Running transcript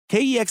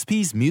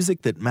KEXP's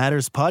Music That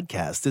Matters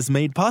podcast is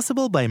made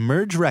possible by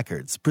Merge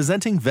Records,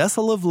 presenting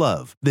Vessel of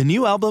Love, the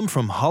new album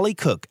from Holly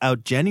Cook,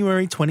 out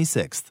January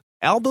 26th.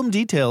 Album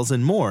details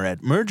and more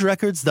at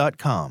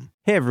mergerecords.com.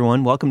 Hey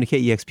everyone, welcome to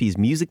KEXP's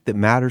Music That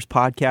Matters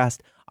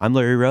podcast. I'm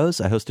Larry Rose.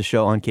 I host a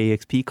show on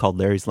KEXP called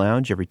Larry's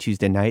Lounge every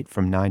Tuesday night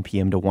from 9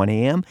 p.m. to 1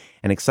 a.m.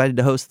 and excited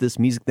to host this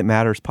Music That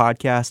Matters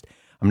podcast.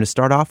 I'm going to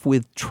start off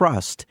with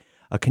Trust,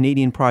 a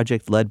Canadian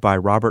project led by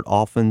Robert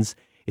Alphons.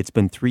 It's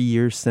been 3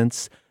 years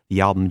since the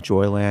album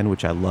Joyland,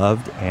 which I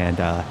loved, and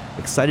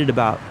excited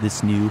about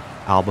this new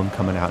album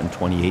coming out in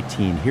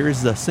 2018.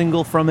 Here's a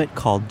single from it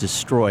called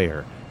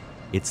Destroyer.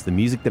 It's the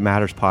Music That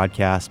Matters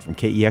podcast from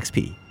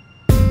KEXP.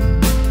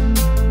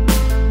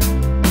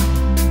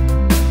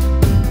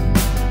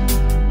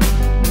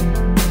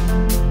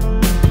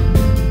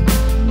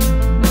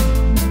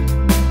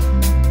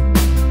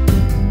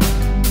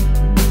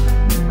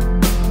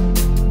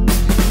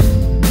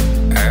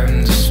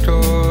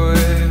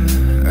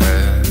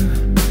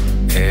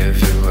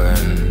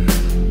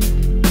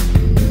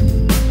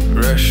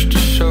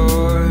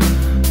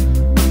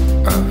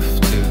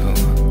 Of to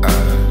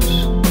us.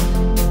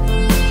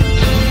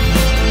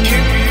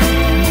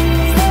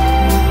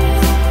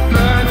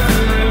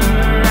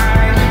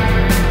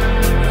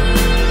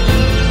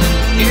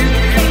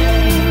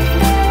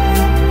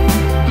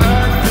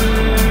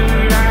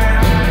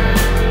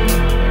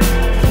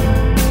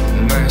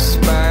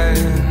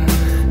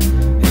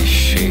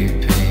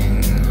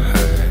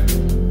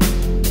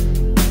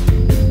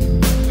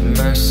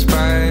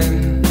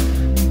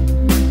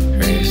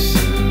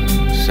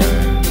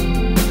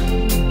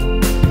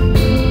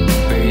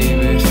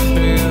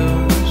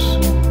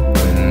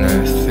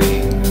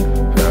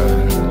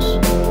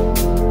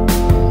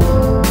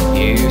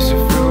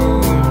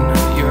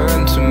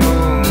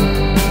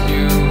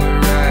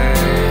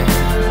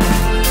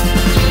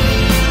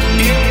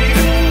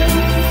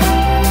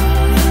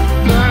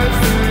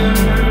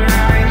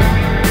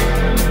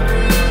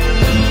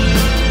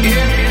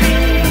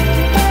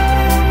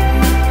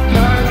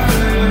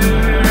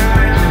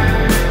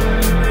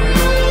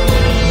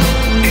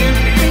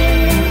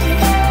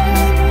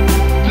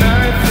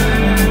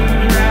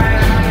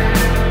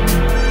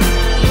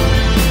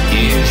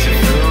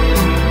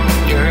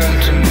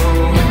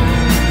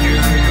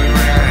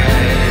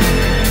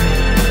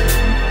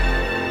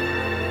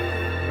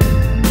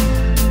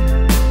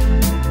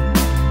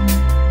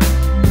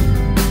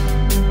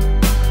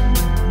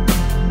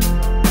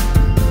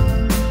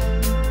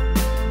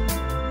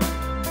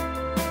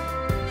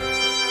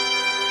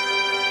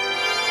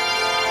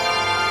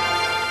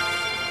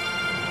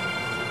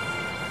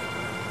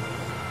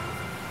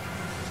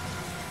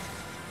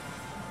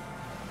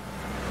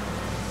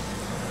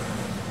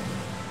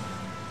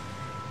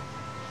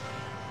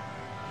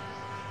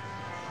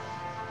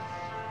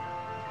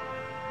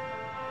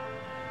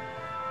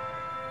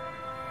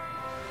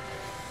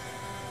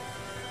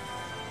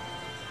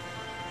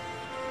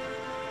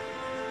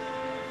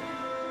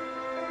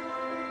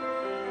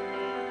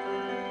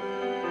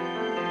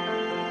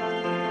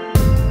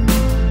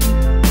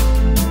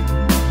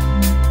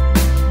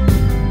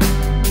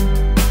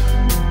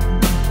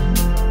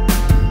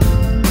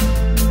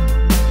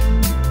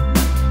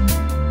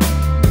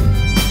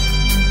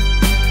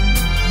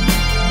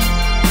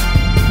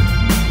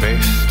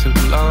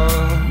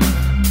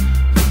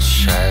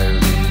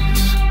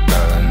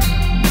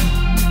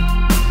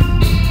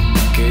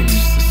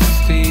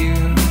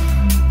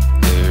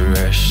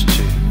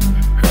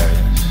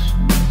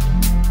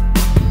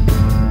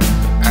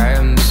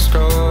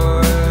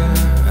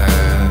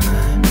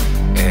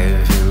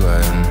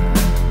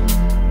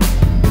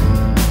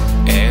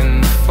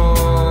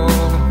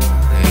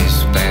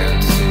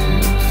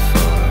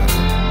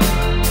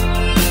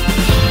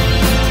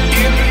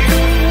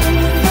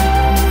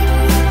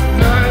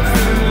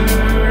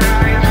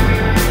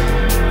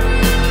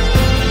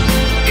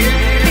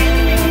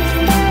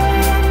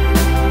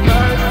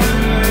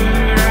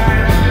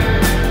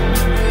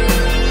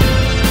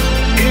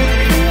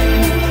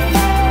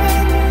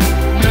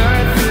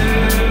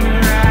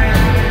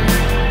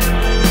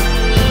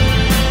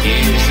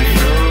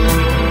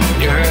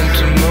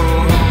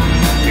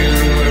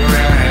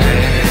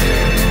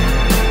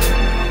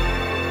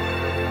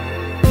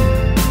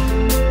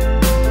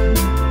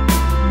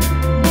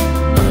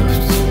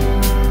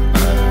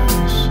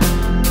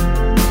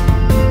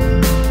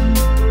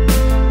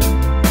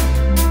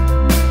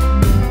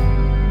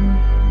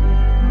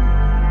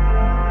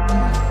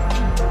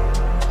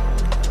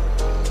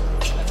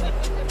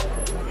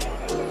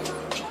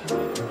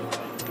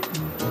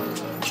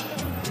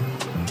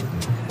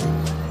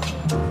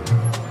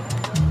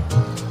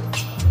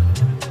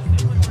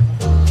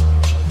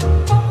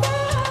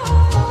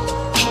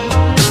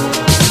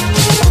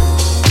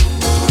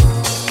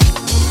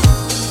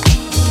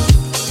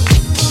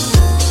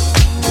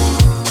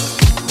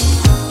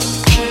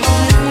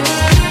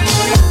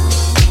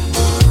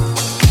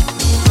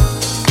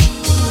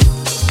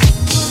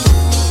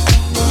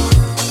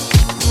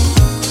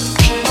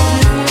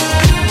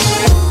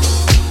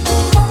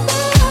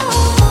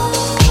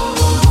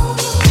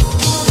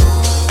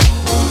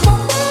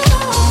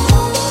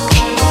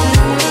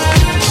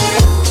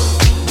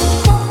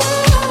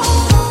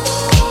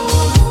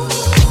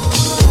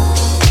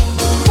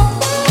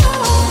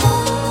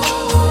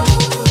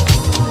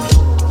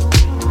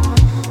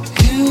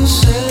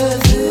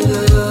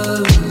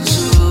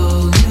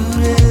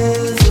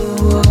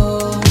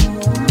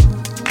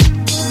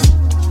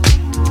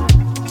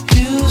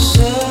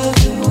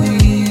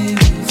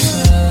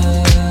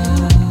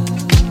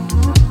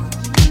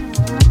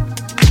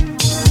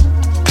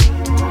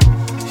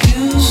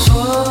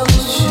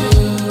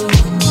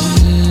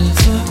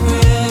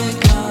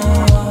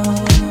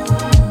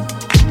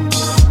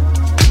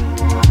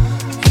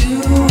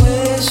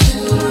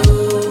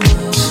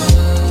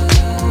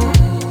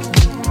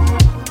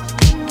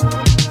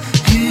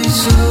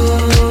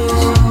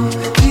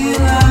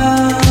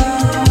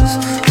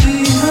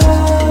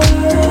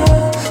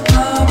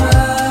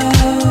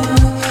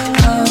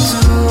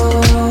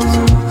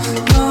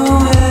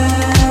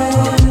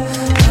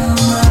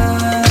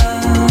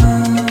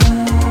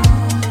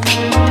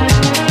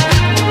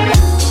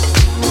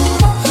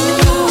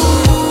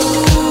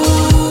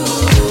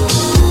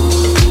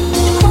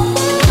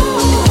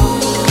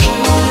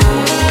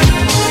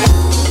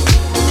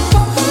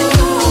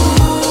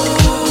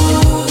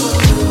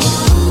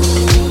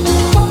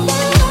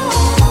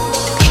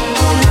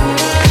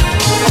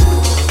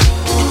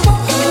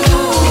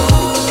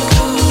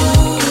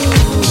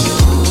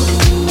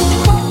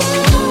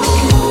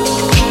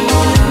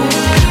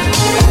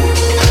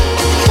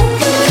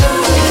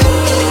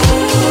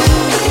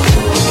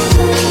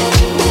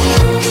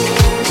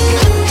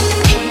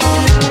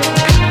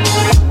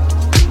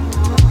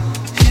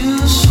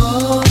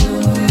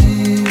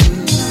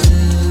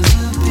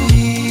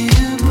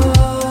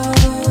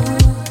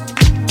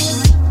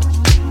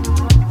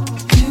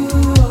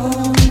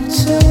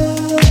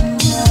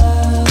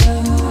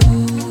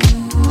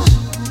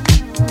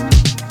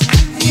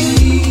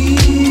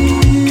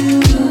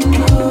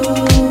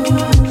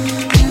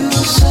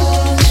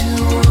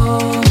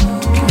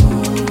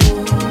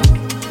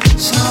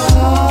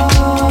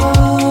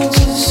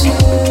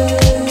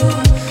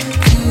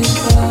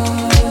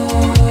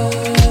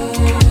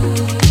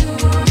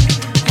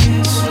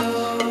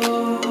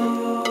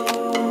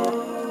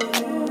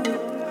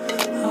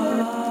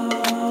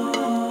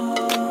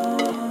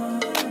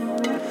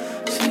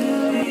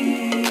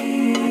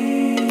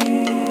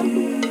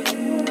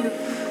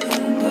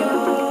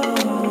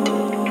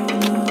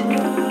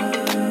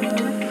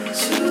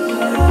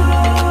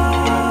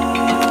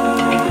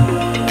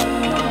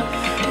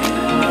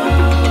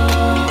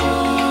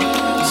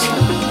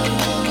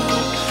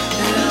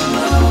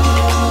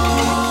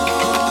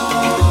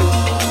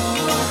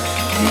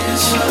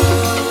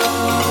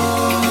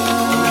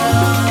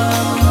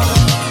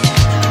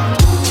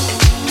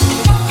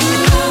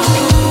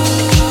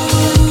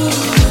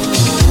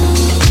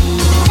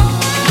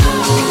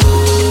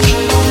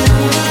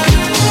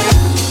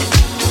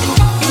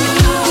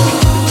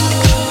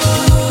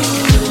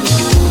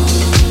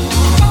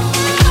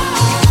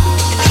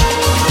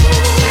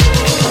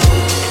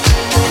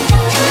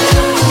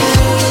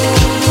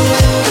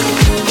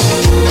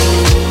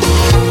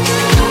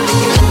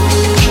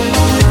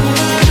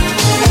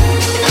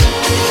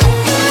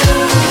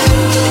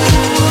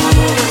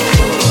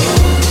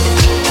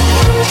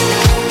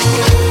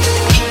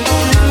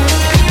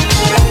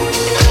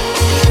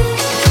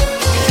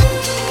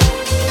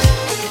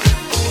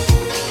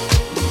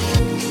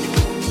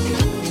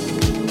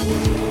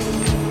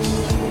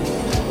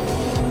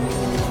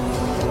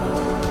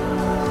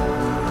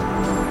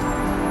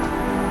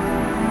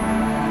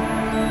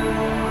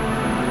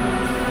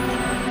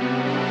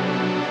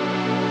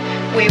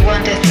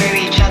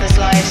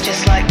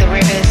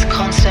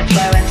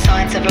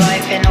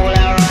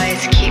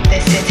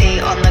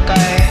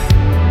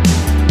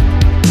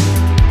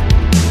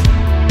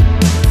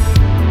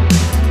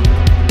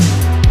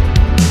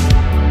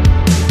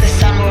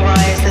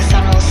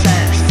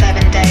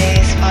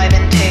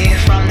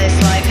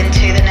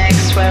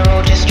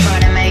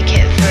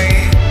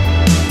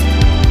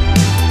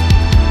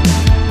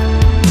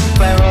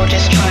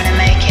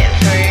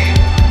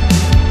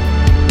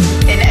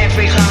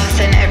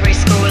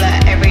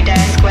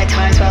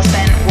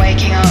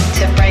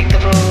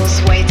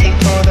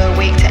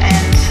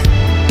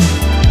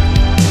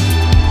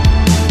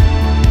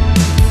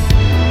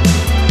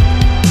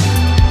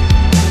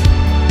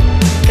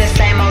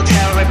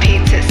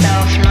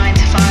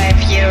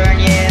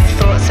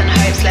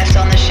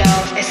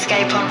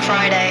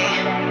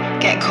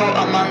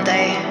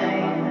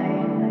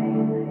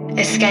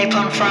 Escape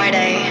on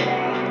Friday,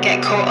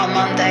 get caught on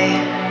Monday.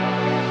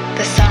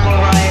 The sun will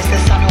rise, the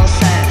sun will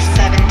set.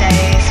 7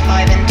 days,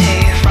 5 and 2.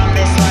 From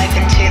this life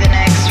into the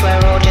next,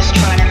 we're all just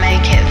trying to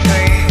make it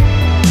through.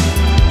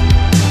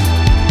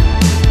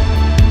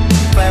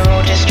 We're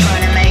all just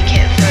trying to make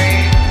it through.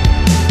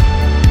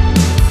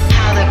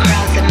 How the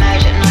crowds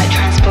emerge at night,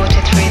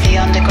 transported through the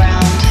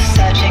underground,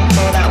 searching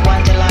for that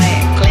one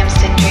delight,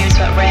 glimpsed in dreams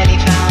but rarely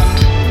found.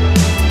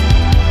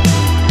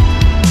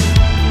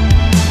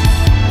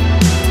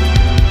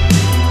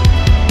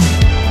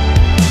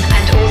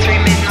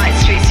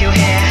 You'll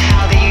hear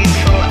how the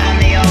youthful and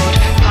the old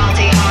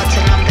party hard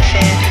to numb the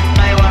fear.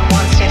 No one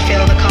wants to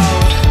feel the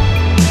cold.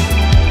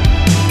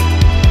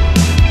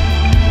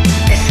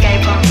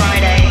 Escape on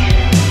Friday,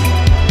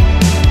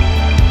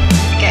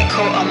 get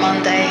caught on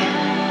Monday.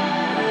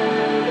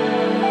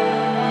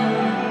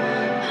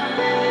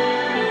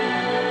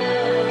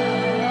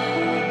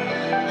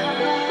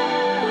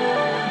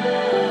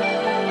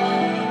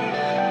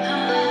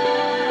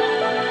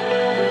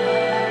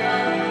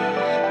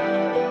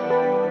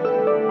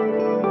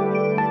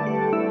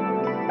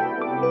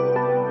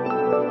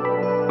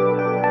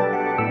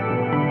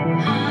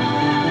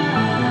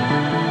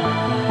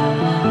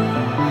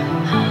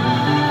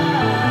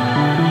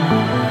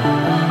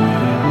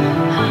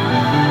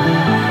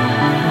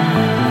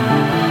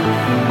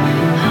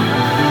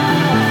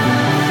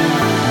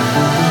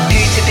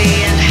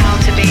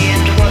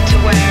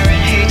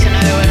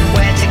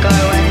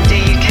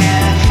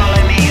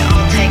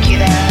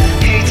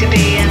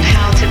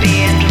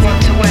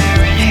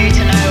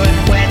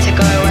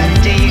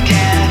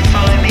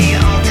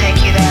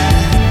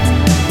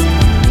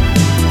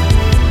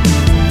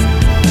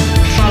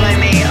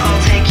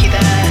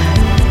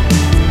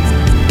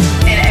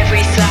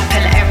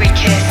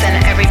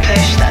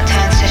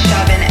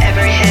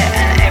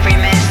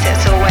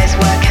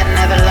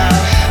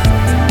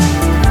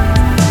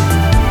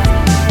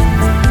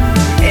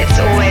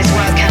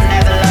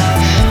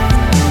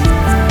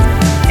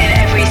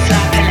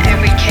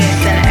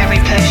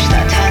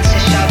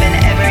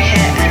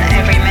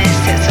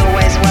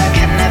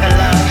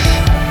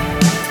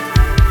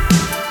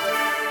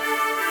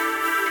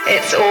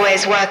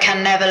 Work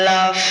and never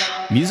love.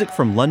 Music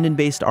from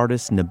London-based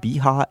artist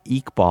Nabiha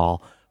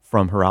Iqbal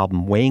from her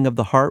album Weighing of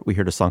the Heart. We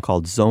heard a song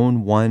called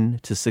Zone 1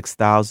 to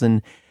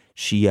 6000.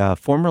 She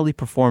formerly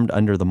performed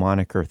under the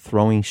moniker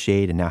Throwing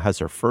Shade and now has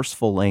her first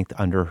full length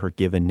under her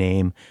given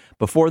name.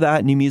 Before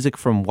that, new music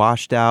from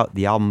Washed Out.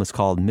 The album is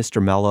called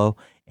Mr. Mellow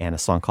and a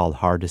song called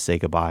Hard to Say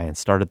Goodbye, and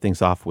started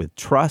things off with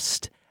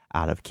Trust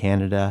out of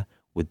Canada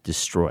with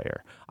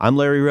Destroyer. I'm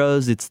Larry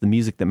Rose. It's the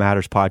Music That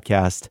Matters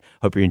podcast.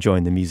 Hope you're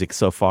enjoying the music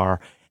so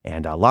far.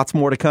 And lots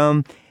more to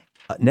come.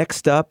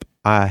 Next up,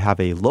 I have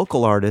a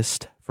local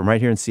artist from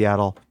right here in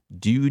Seattle,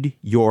 Dude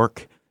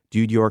York.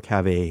 Dude York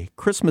have a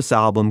Christmas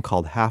album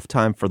called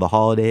Halftime for the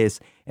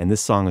Holidays, and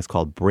this song is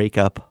called Break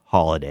Up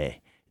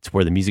Holiday. It's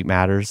where the music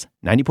matters.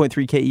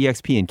 90.3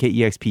 KEXP and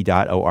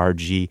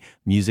KEXP.org,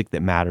 Music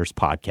That Matters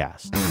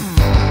podcast.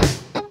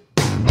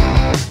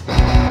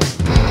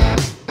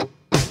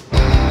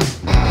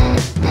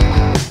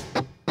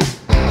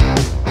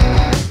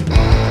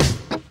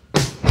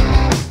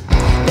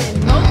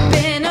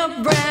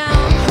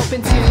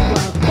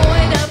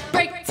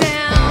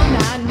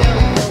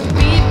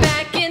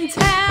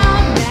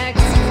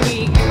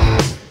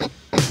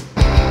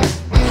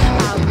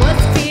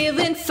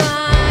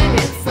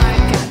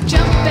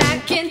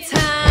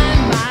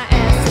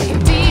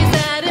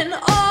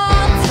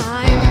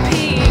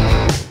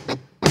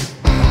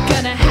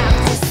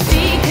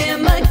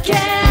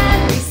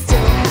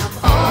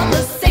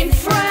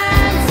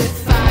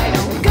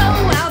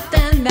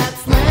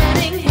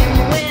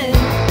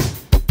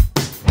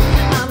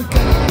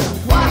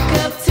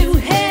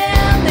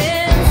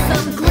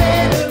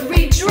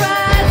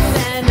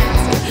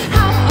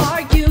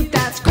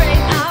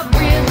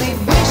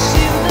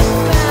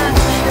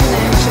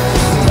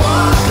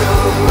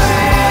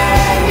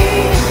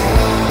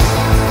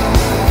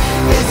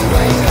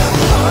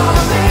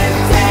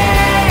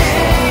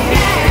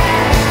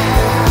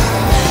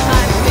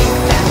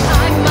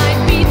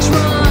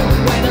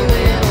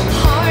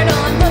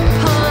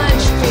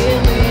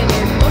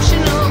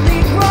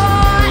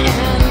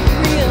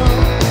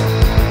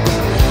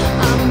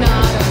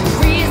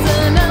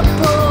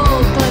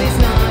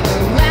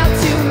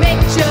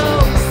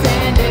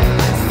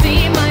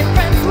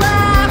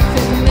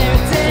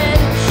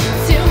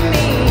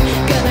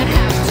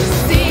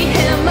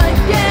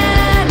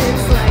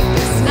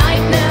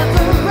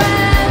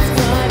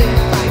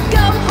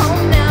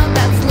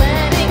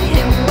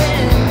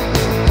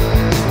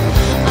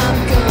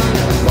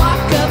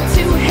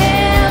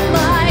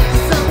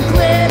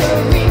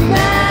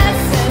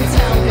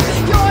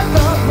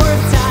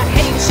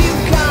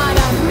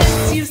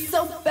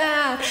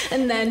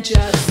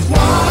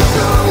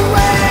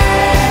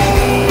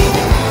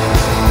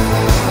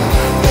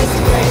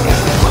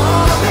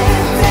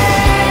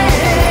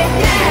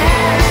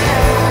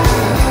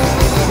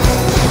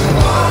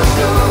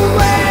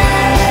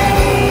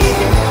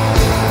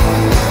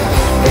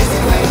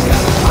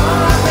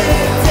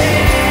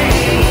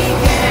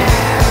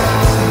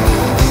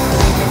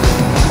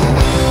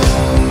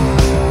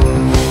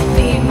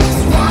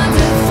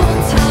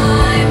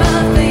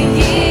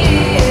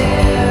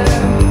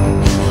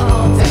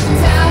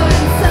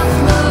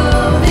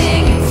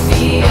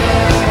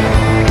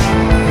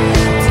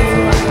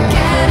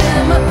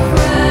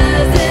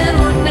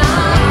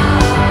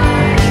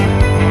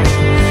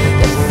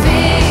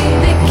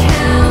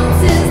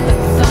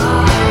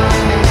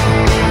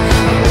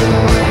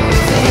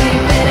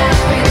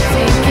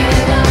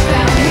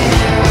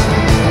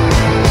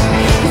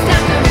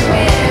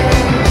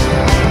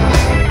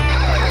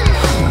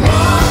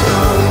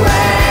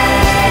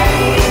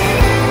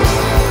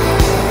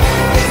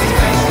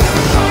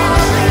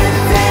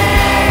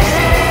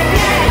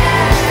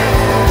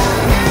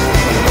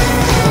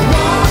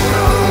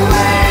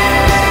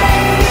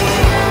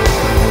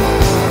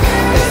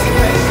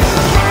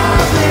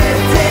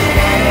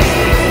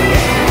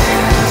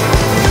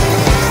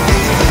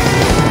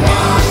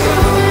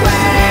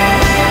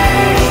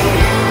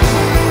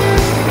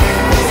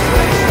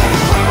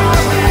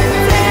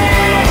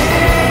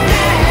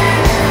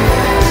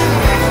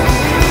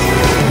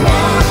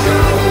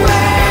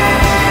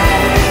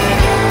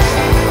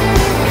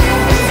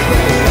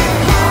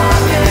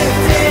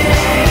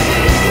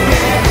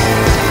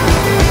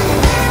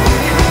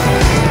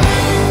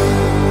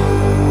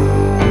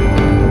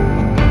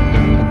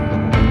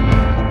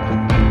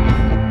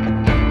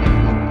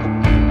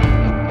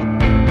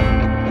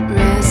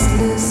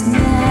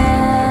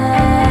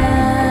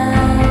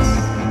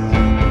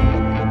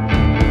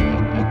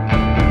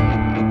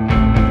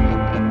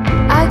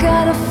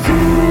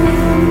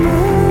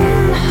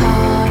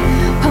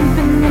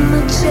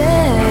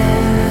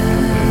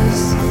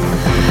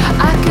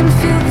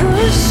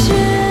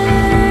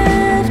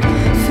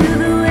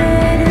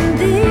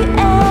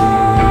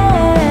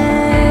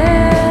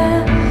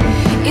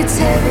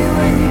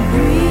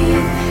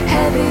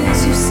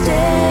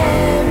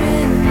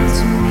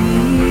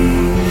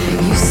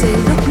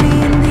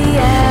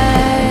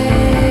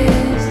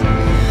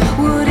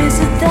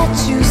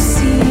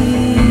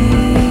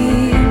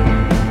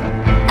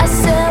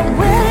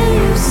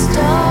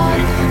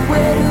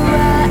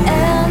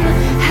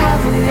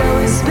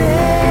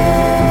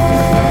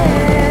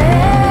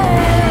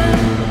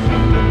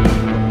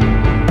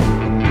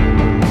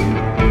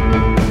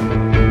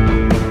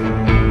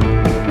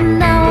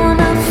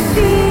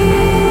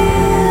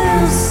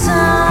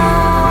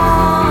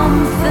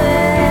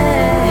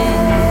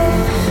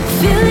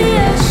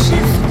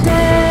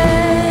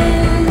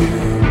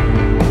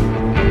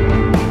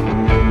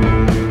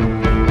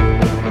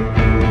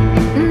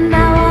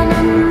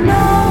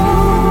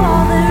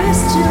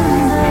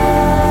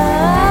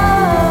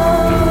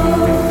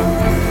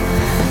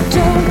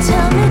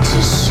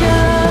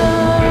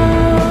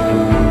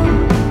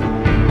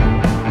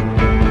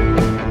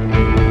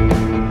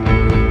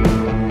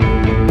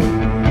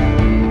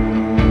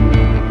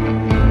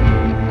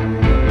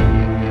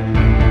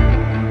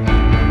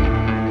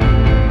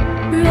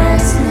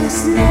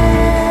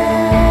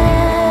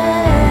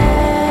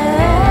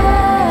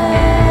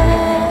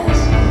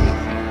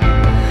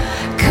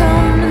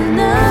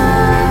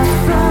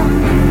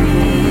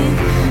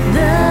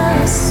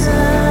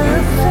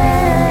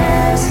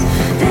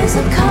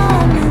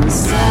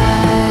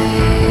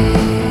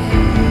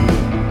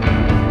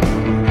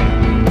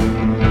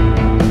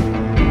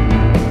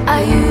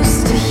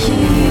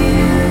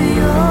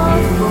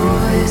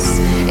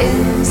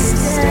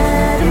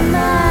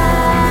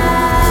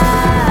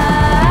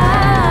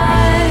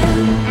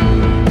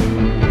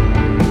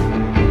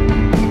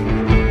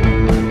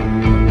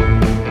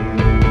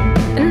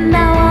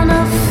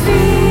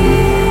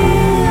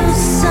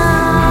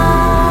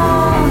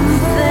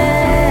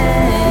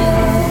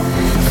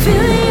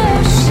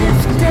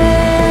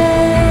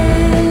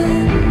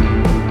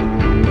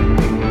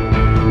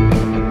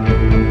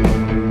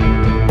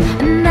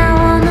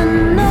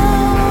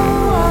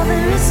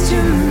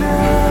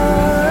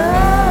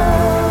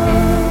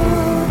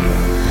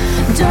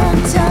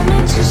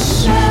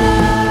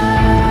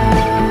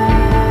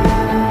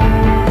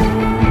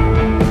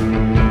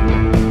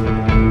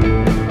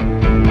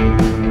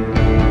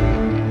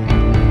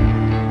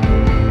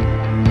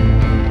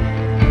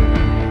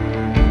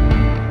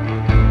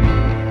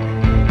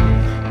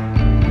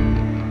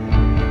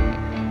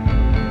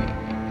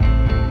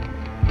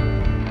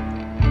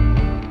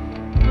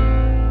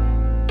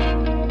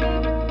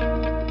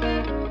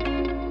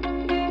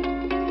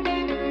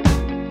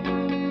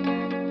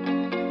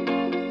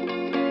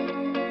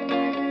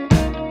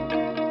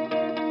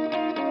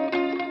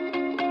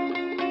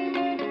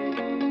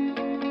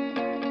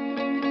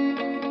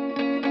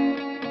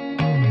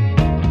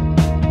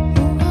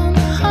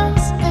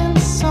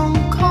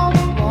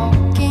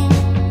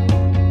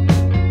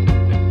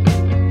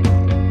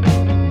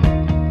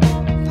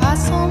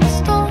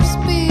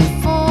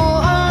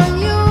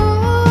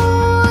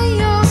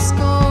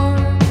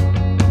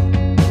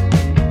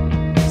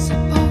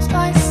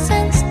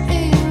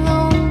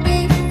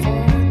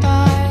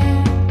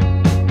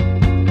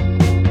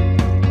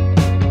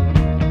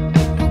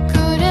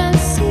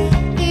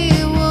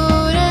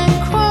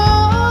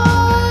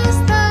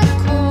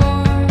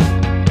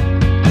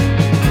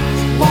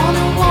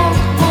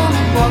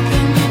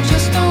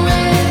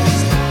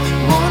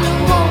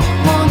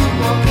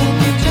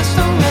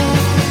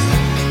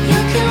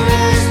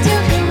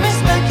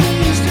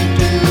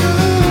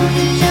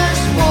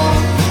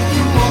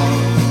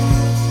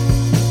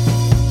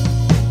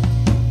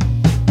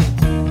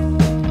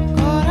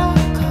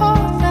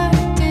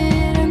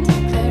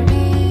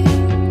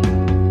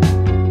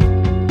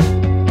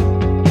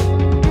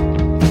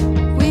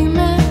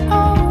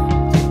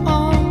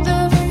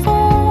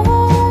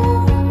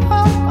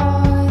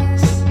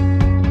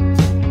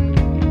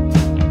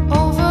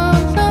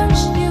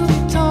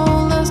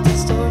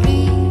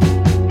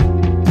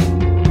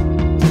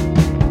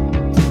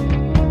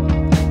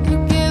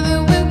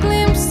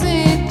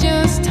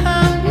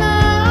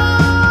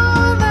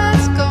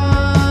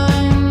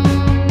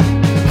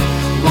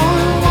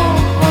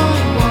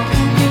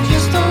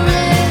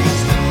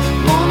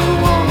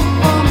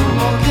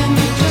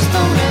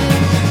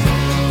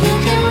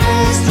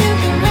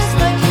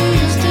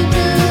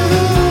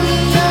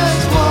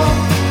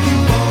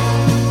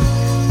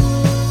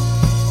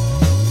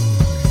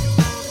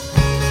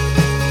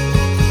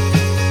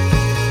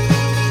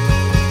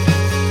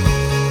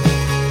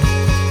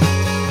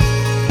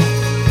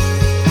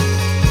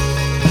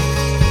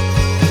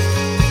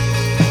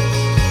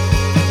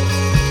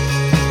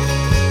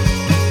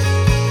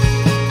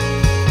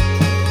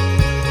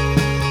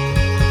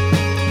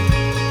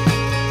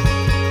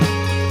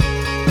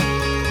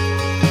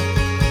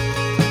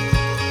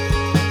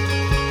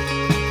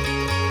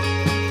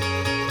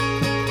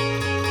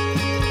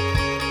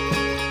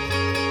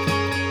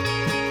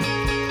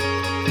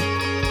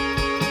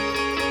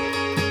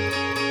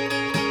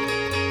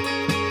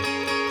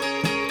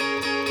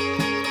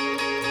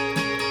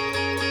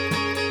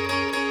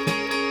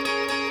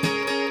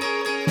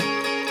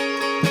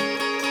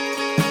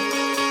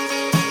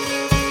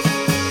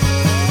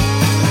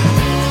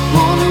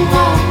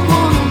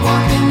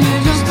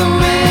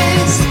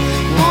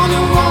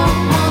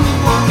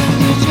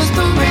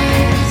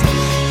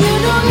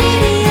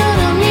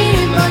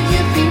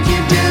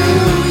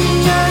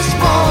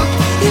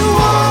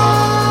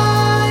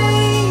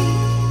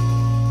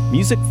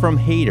 Music from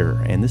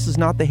Hater, and this is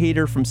not the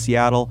Hater from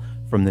Seattle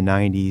from the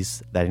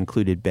 90s that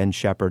included Ben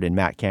Shepherd and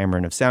Matt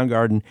Cameron of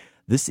Soundgarden.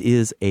 This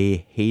is a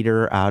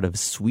Hater out of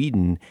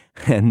Sweden,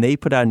 and they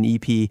put out an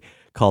EP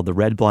called the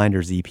Red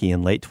Blinders EP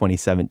in late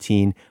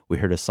 2017. We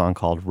heard a song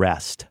called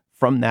Rest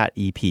from that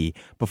EP.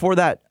 Before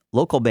that,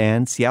 local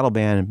band, Seattle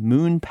band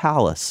Moon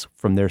Palace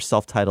from their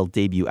self-titled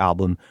debut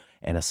album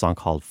and a song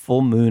called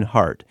Full Moon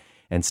Heart.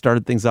 And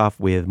started things off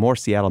with more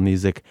Seattle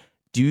music,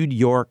 Dude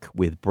York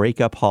with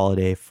Breakup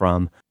Holiday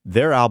from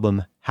their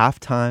album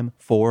Halftime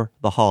for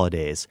the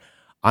Holidays.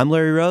 I'm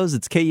Larry Rose.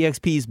 It's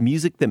KEXP's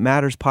Music That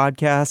Matters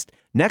podcast.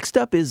 Next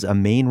up is a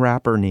Maine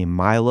rapper named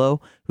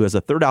Milo, who has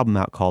a third album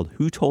out called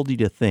Who Told You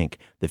to Think,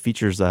 that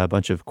features a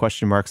bunch of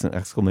question marks and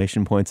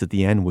exclamation points at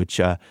the end,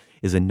 which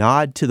is a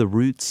nod to the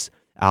Roots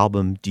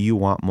album, Do You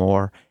Want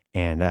More?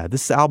 And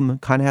this album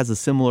kind of has a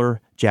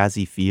similar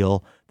jazzy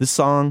feel. This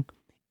song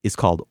is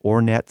called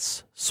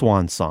Ornette's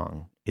Swan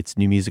Song. It's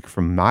new music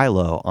from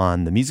Milo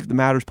on the Music That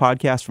Matters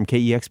podcast from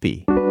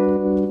KEXP.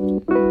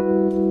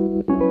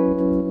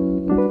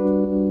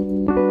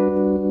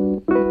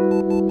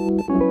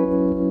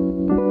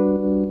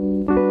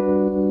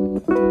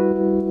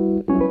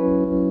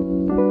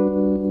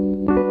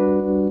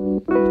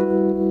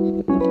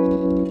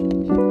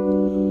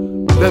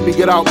 Let me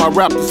get out my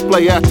rap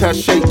display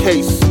attaché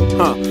case.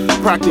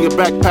 Practically a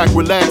backpack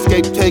where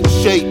landscape takes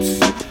shapes.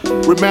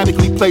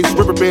 Romantically placed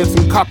riverbeds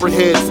and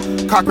copperheads.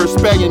 Cocker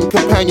spaniel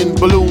companion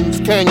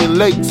balloons, canyon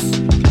lakes.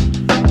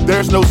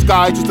 There's no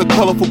sky, just a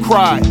colorful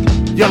cry.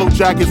 Yellow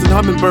jackets and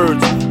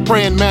hummingbirds.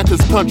 Praying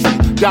mantis country.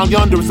 Down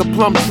yonder is a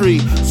plum tree.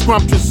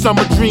 Scrumptious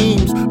summer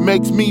dreams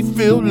makes me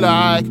feel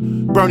like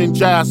burning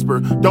jasper.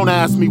 Don't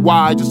ask me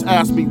why, just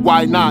ask me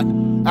why not.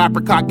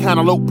 Apricot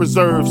cantaloupe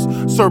preserves.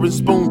 Serving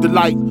spoon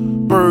delight.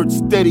 Birds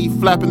steady,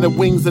 flapping their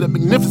wings at a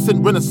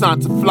magnificent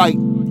renaissance of flight.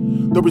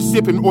 The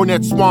recipient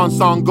Ornette Swan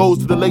Song goes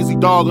to the lazy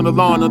dog on the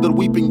lawn under the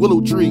weeping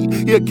willow tree.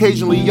 He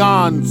occasionally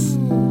yawns.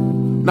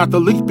 Not the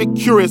least bit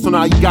curious on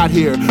how he got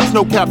here.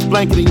 Snow-caps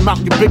blanketing Mount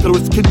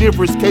Ubiquitous,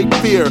 carnivorous Cape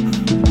Fear.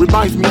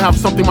 Reminds me of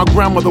something my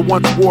grandmother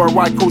once wore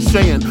while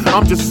crocheting.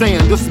 I'm just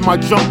saying, this is my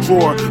junk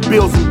drawer.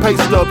 Bills and pay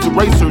stubs,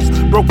 erasers,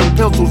 broken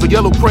pencils, a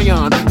yellow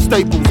crayon,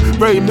 staples,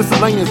 very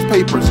miscellaneous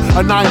papers,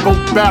 a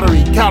 9-volt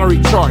battery,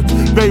 calorie charts,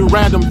 very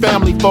random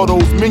family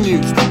photos,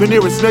 menus, the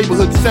nearest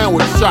neighborhood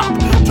sandwich shop,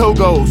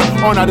 Togos,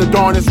 aren't I the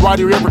darnest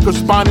writer ever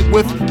corresponded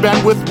with,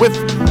 bandwidth with?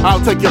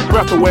 I'll take your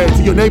breath away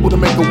till you're able to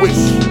make a wish.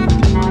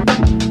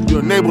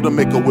 You're unable to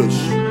make a wish.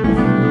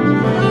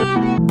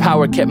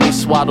 Power kept me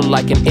swaddled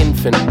like an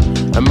infant,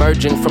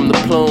 emerging from the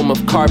plume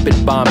of carpet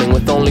bombing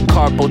with only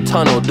carpal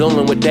tunnel,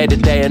 dealing with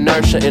day-to-day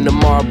inertia in the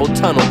marble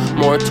tunnel.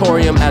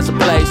 Moratorium as a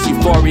place,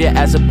 euphoria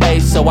as a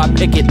pace, so I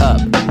pick it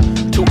up.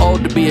 Too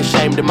old to be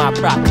ashamed of my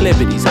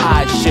proclivities,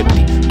 eyes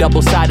shifty,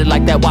 double-sided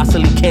like that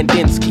Wassily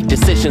Kandinsky.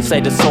 Decisions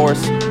say the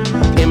source,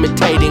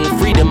 imitating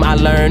freedom I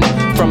learned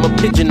from a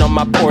pigeon on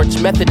my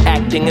porch. Method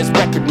acting is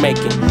record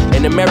making.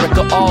 In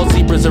America, all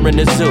zebras are in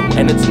the zoo,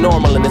 and it's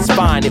normal and it's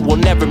fine. It will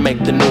never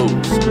make the news.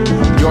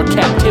 Your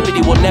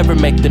captivity will never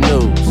make the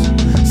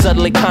news.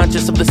 Suddenly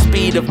conscious of the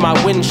speed of my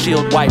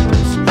windshield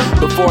wipers.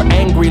 Before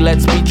angry,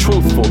 let's be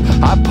truthful.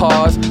 I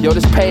pause, yo,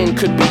 this pain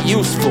could be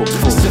useful.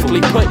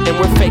 Simply put, and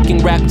we're faking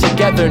rap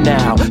together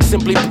now.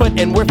 Simply put,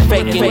 and we're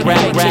faking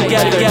rap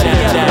together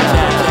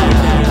now.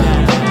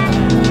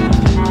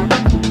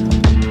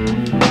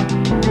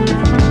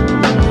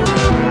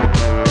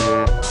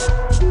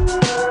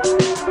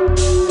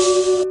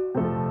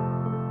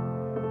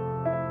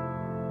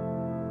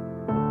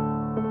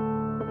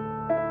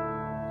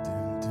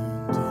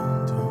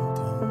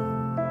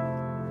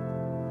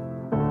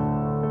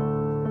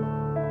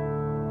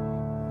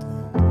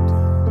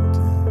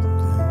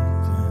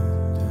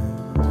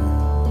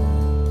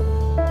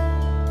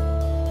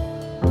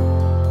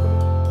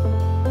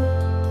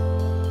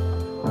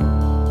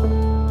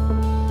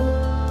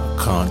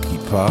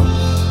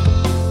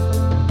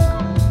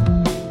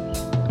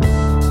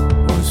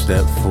 One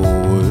step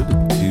forward,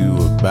 two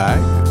are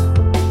back,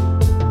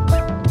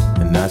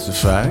 and that's a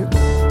fact.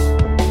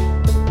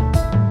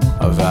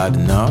 I've had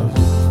enough.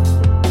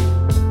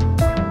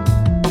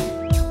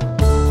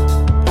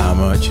 How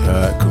much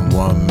hurt can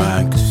one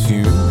man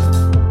consume?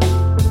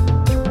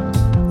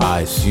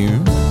 I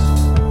assume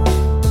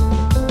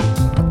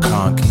I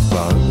can't keep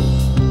up.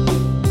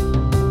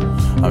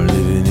 I'm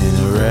living in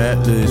a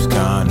reckless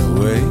kind of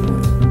way,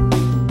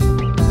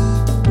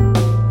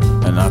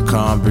 and I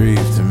can't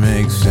breathe to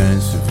make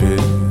sense of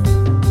it.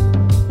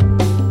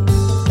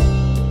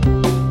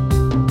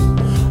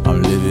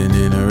 I'm living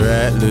in a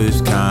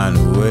reckless kind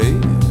of way,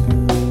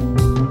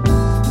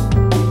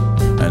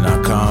 and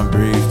I can't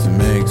breathe to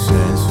make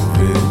sense of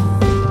it.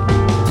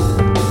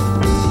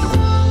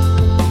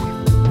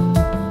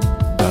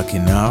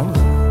 Ducking out,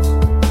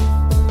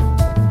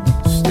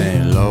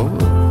 staying low,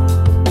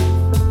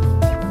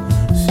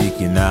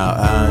 seeking out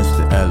hands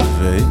to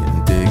elevate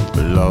and dig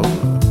below.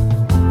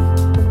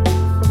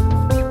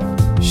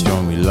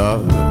 Show me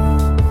love,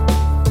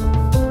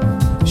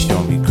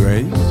 show me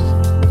grace.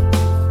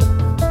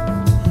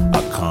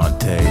 I can't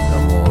take no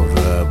more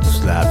verbal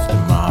slides.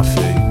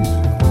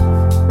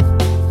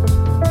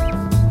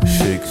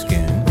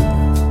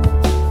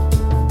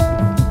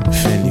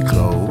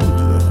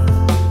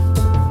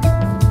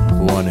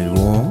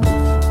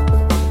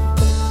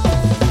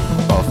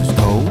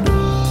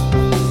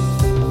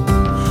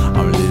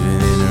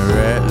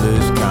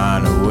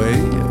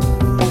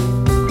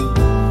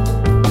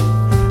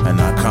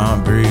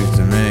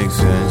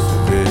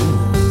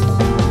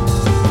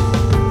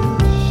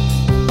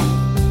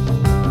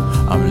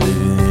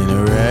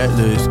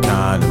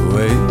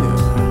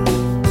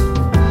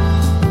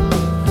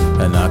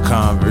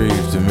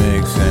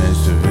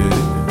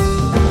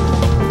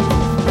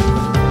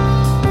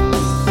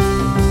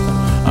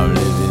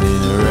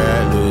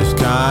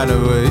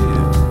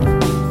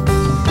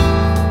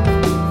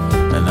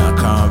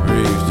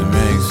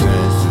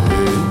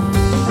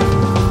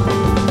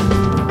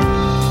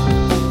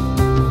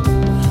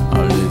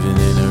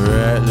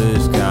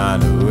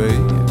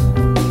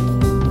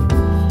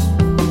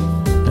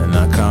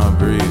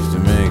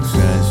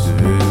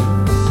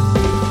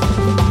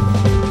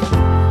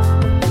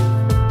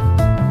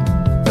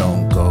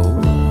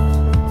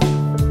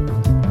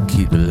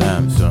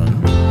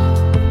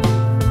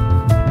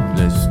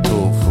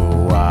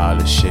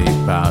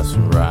 shape out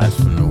some rise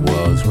from the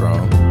world's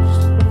wrongs.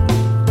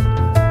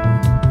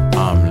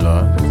 I'm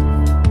lost,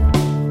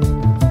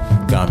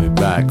 got me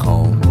back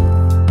home.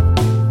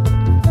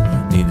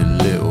 Need a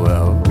little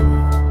help.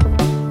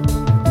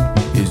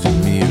 Is it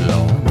me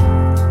alone?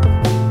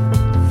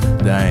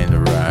 That ain't the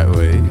right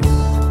way.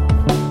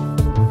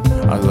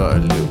 I got a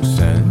little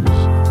sense.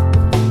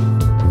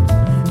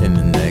 In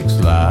the next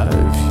life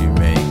you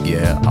may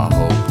get, I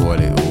hope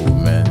what it all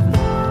meant.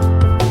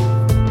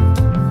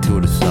 Till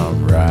the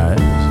sunrise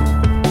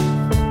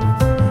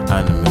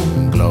and the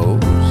moon glows.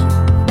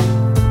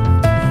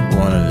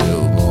 Want a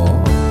little more,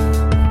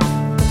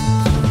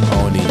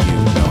 only you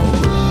know.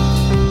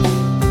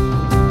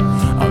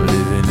 I'm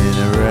living in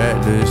a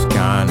reckless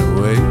kind of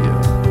way,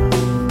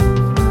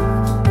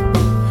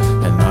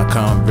 and I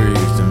can't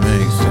breathe to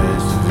make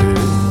sense of it.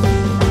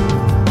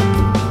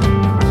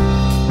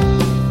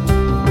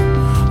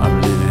 I'm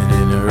living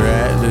in a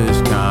reckless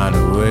kind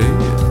of way,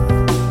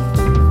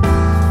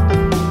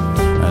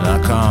 and I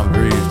can't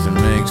breathe to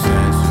make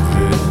sense of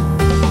it.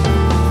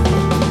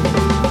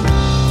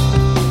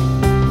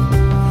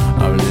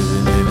 I'm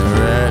living in a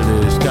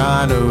reckless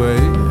kind of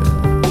way,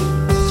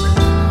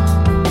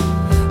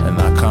 and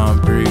I can't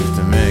breathe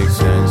to make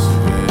sense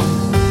of it.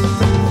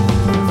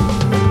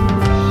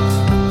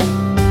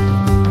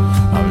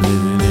 I'm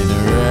living in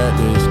a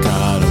reckless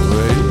kind of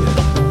way,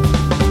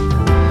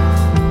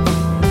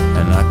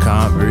 and I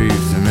can't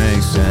breathe to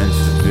make sense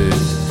of it.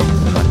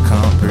 And I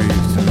can't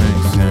breathe to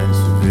make sense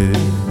of it.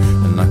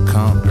 And I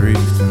can't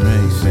breathe to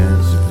make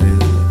sense of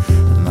it.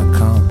 And I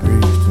can't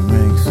breathe to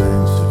make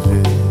sense of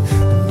it.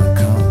 And I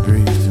can't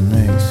breathe to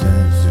make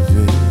sense of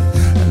it.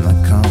 And I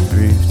can't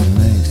breathe to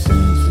make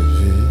sense of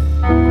it.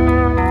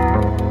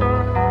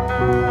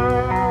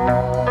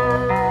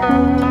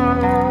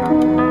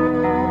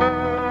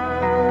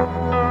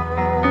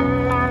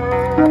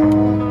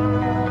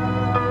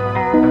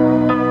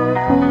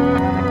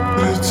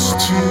 It's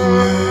too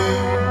late.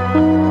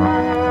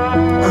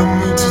 I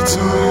need to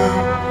tell you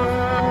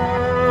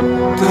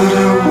that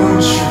I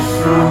want you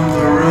from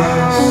the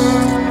rest.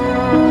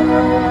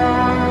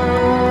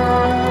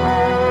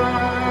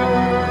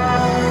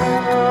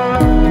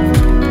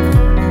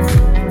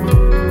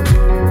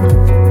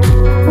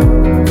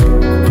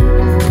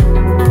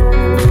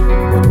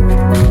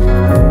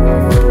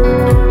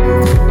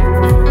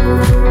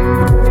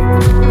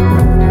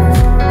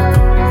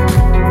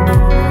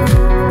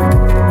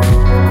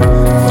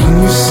 When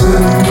you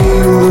send me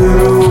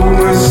little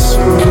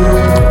whispers,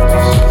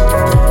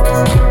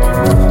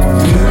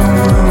 you don't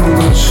know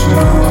much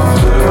now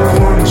that I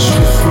want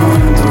you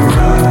from the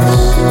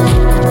rest.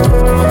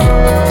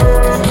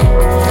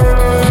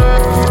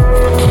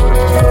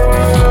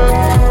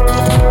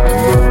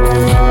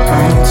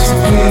 I need to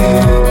be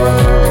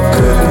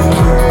good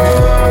enough.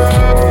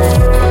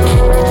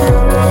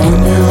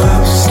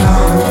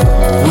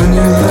 When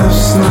your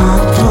love's not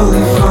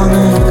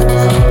polyphonic.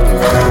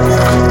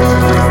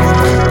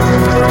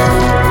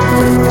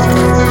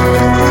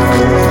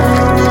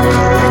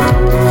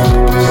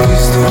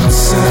 Please don't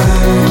say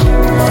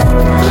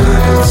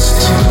that it's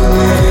too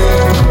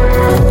late.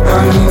 I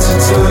need to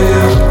tell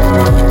you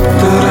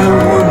that I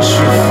want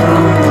you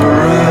from the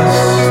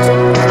rest.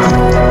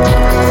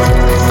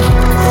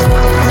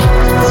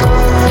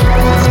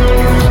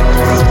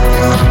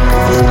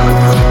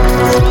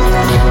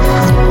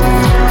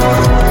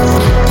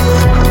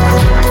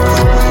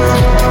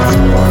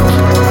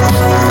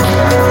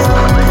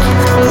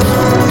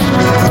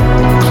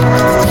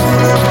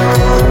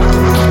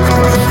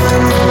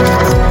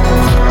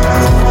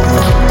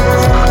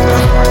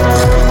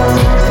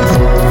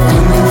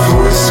 When your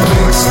voice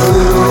makes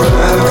little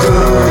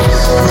echoes,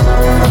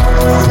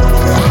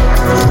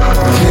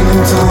 can you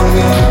tell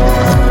me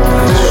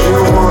that you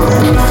want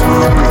me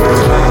from the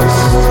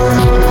rest?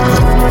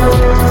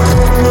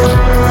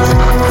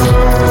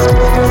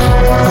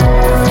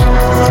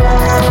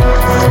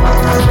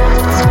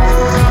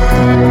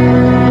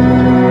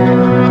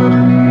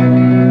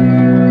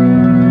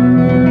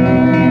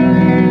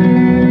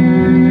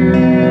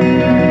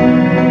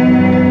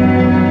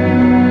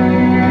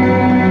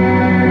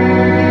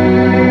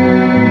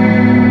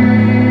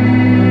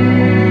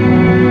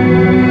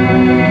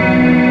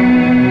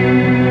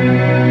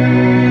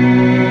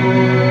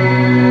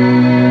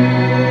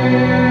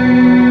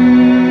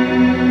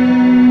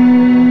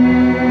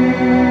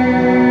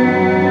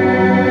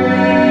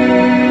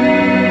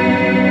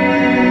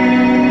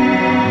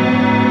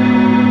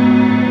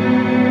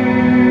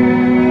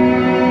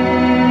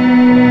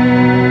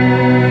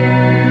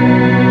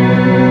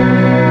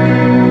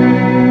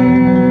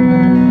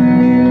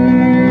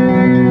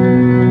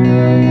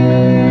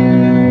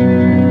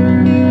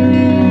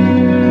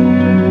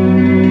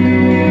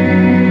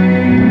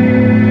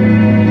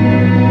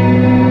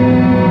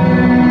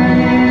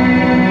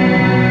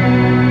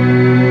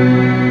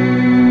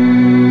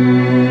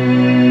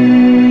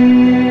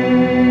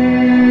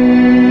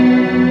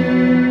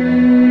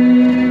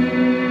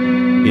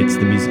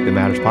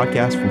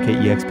 Podcast from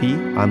KEXP.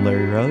 I'm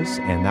Larry Rose,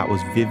 and that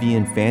was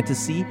Vivian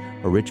Fantasy,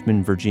 a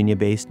Richmond,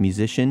 Virginia-based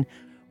musician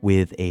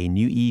with a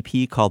new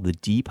EP called the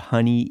Deep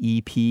Honey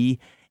EP,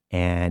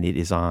 and it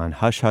is on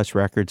Hush Hush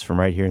Records from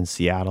right here in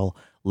Seattle,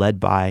 led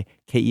by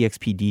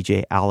KEXP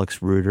DJ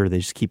Alex Reuter. They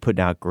just keep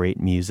putting out great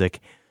music.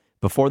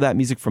 Before that,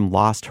 music from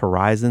Lost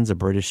Horizons, a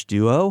British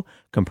duo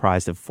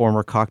comprised of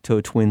former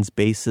Cocteau Twins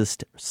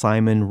bassist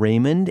Simon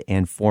Raymond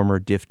and former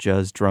Diff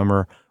Juzz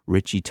drummer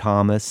Richie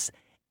Thomas.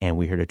 And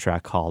we heard a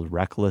track called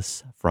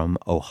Reckless from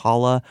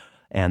Ohala.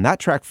 And that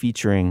track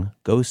featuring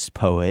Ghost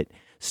Poet,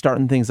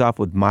 starting things off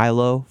with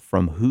Milo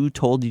from Who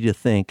Told You to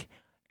Think,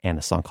 and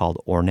a song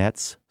called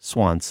Ornette's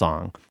Swan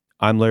Song.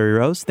 I'm Larry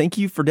Rose. Thank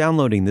you for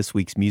downloading this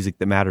week's Music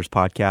That Matters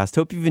podcast.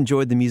 Hope you've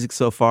enjoyed the music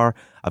so far.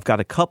 I've got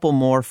a couple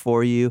more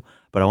for you,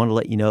 but I want to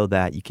let you know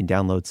that you can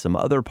download some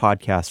other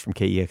podcasts from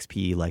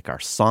KEXP, like our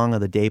Song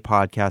of the Day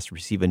podcast,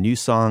 receive a new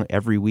song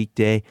every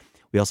weekday.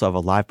 We also have a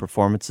live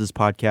performances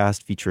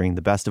podcast featuring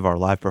the best of our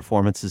live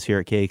performances here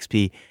at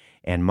KEXP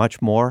and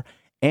much more.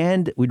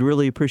 And we'd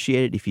really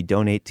appreciate it if you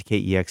donate to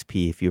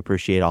KEXP. If you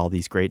appreciate all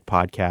these great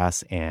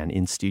podcasts and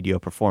in-studio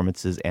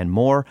performances and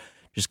more,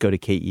 just go to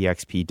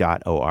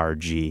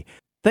kexp.org.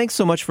 Thanks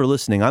so much for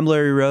listening. I'm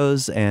Larry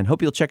Rose, and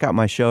hope you'll check out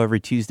my show every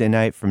Tuesday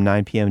night from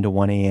 9 p.m. to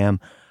 1 a.m.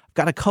 I've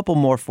got a couple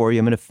more for you.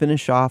 I'm going to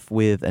finish off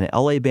with an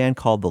LA band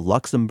called the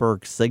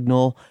Luxembourg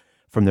Signal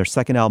from their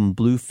second album,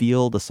 Blue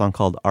Field, a song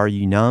called Are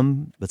You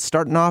Numb? But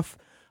starting off,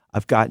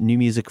 I've got new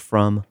music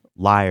from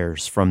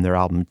Liars from their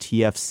album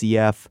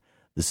TFCF.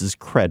 This is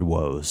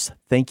Credwoes.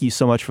 Thank you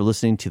so much for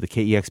listening to the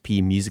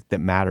KEXP Music That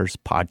Matters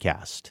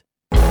podcast.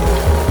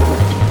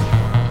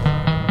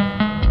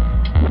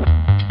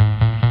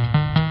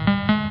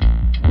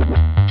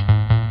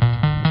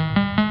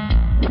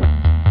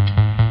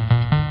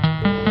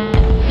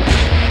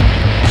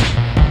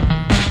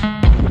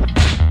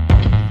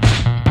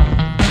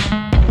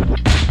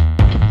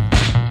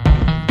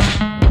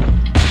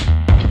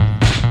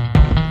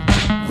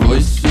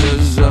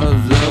 Voices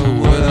of the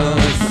will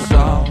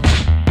song,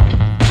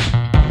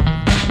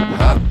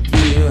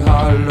 happy,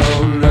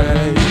 hollow,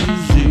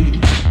 lazy,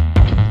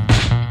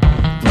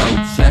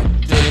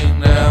 protecting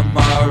their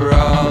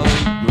moral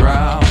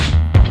ground,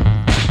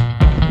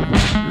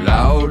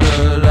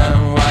 louder than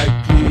white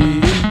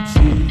PT.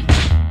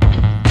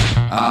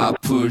 I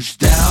push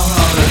down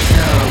all the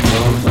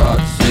terrible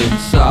thoughts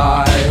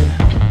inside,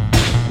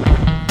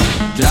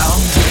 down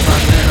to my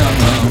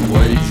minimum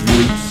wage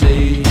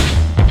routine.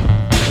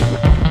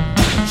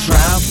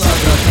 Tramp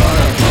like a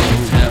butterboat,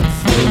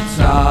 10-foot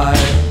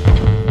tide.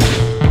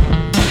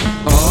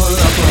 All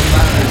upper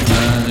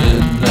management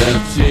in their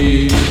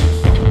teeth.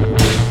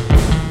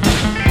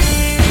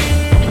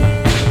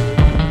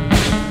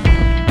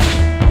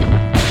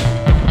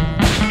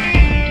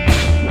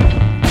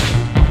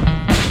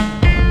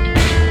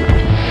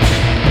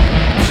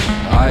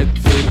 I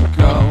pick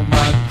all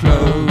my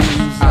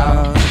clothes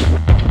out,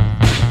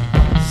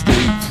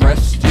 stay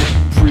pressed in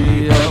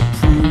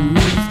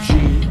pre-approved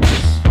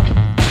jeans.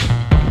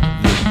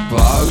 The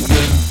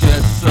bargain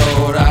gets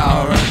sold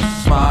out and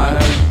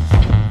smiles.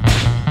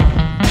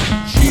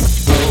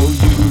 Cheapo,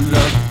 you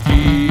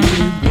lucky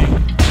me.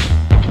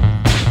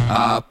 I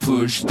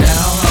push down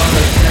all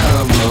the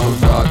terrible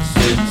thoughts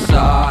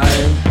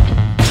inside,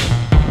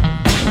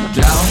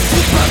 down to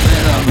my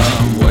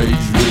minimum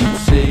wage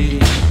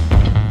routine.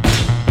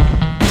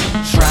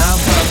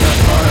 Tramp up the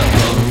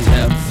portable,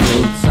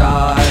 10-foot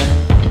tide.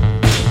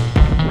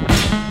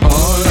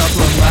 All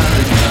upper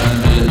management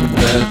in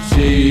their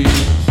teeth.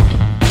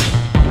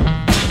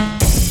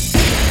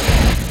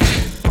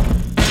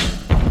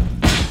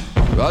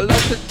 I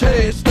like the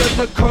taste of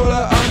the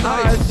cola on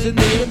ice in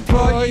the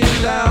employee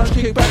lounge.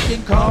 Kick back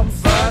in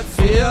comfort,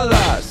 feel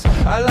us.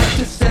 I like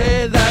to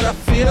say that I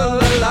feel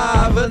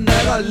alive and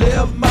that I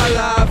live my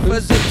life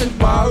as if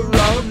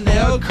tomorrow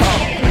never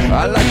come.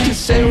 I like to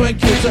say when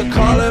kids are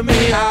calling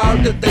me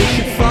out that they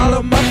should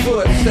follow my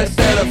footsteps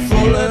instead of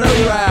fooling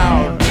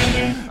around.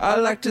 I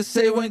like to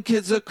say when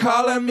kids are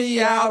calling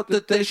me out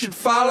that they should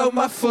follow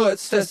my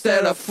footsteps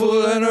instead of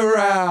fooling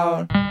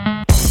around.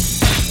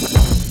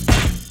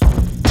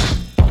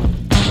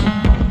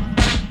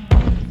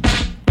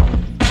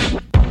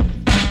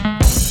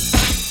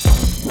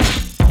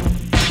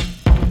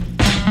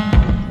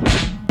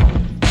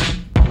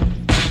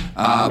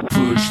 I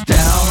push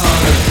down all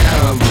the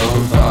terrible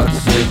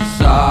thoughts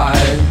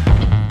inside,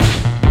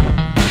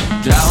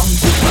 down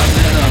to my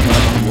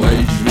minimum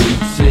wage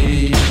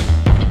routine.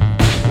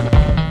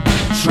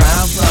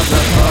 Tramp up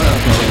the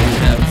portable,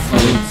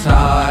 10-foot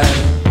tide.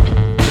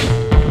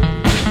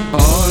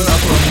 All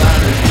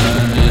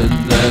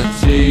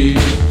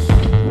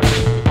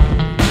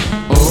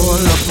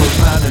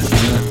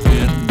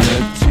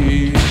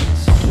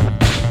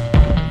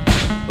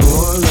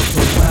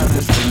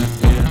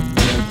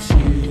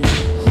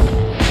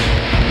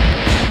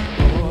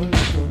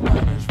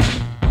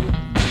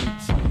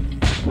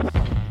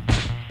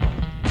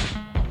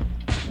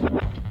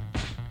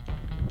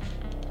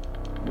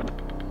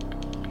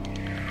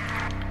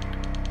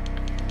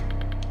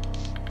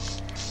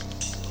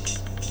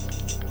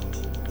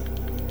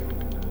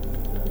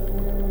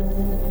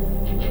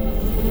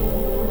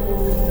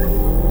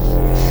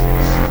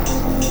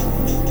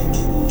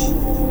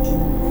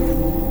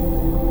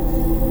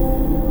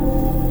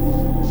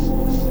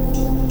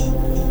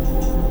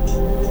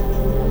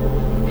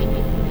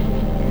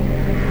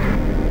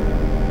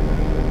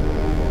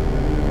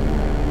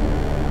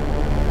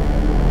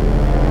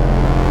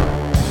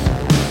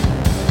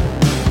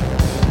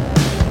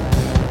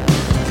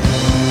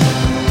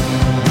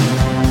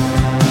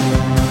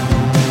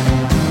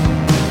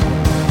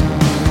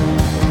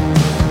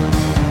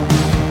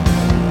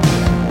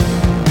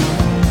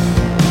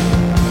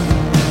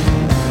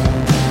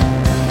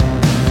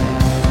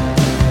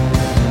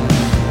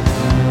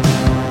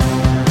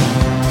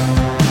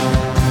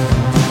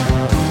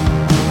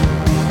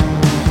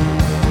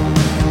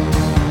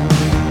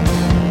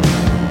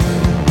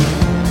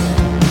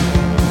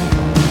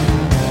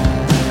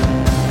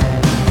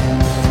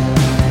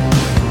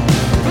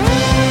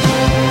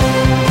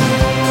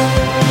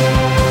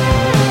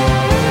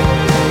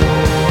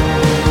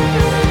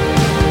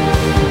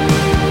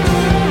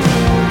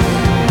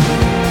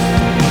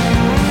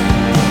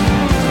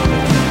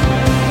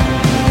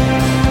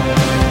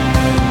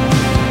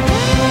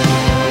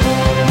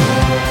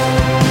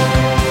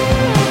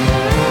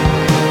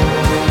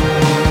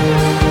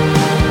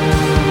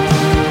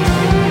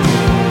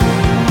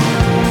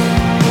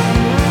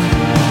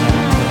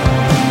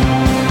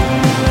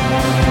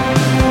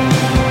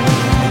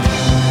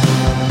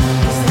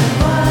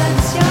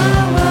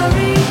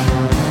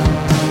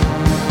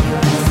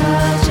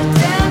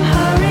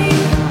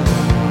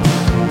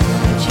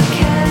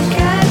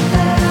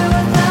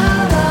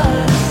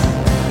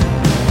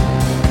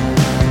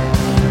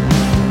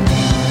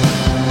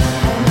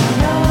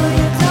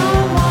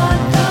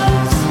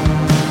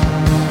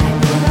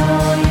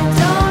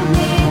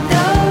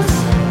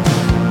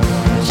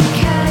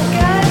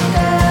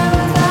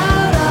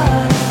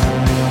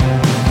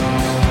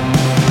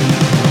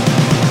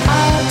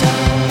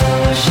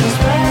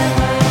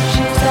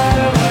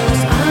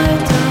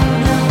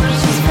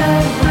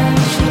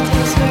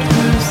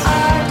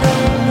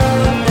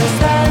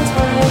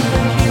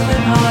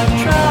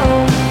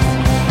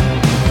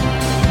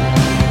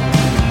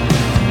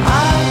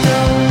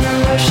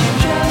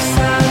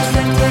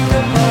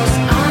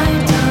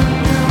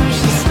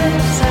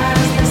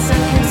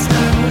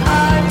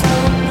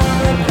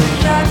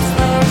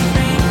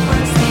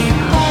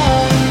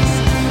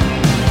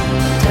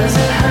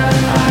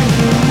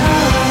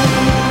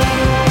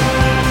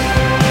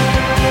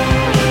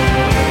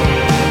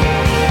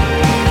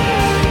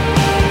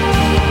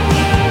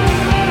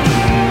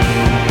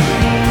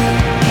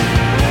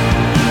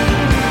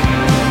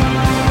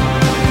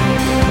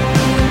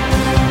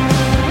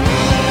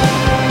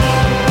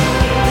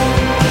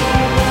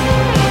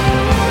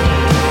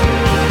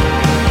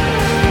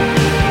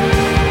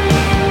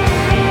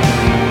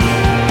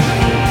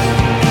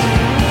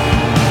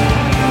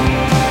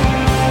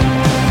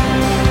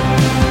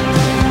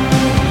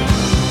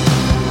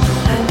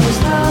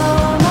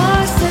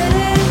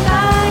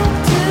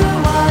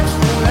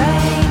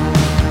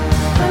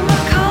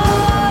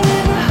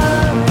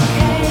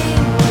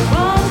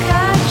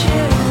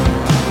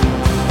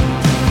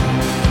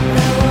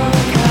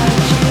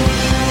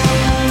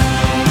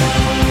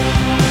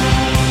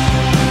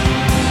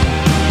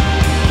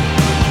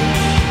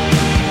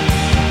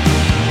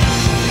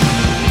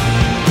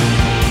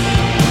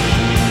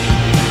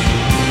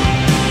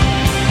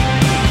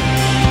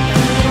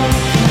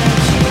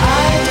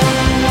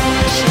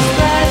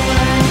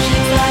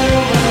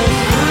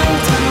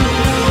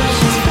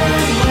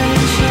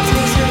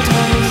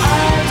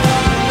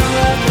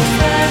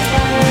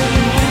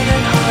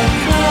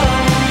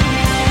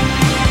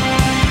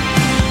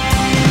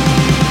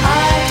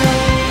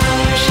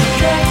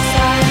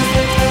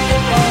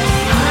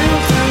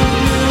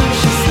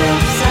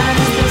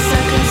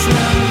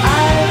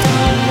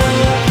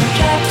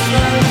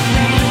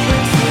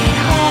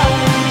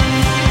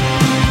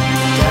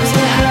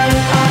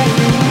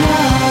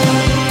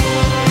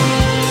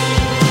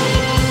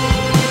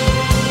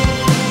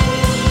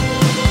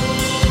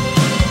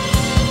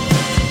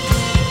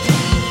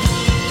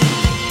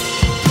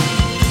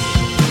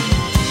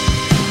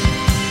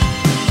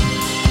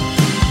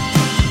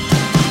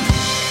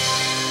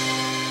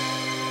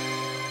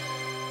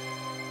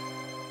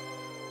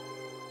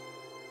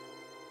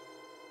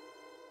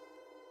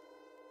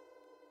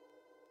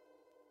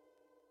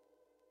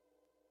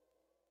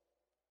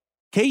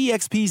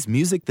KEXP's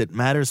Music That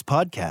Matters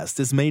podcast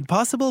is made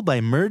possible by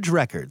Merge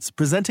Records,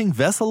 presenting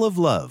Vessel of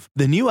Love,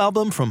 the new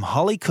album from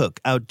Holly Cook,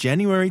 out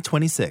January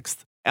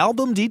 26th.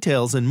 Album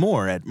details and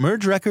more at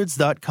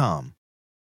mergerecords.com.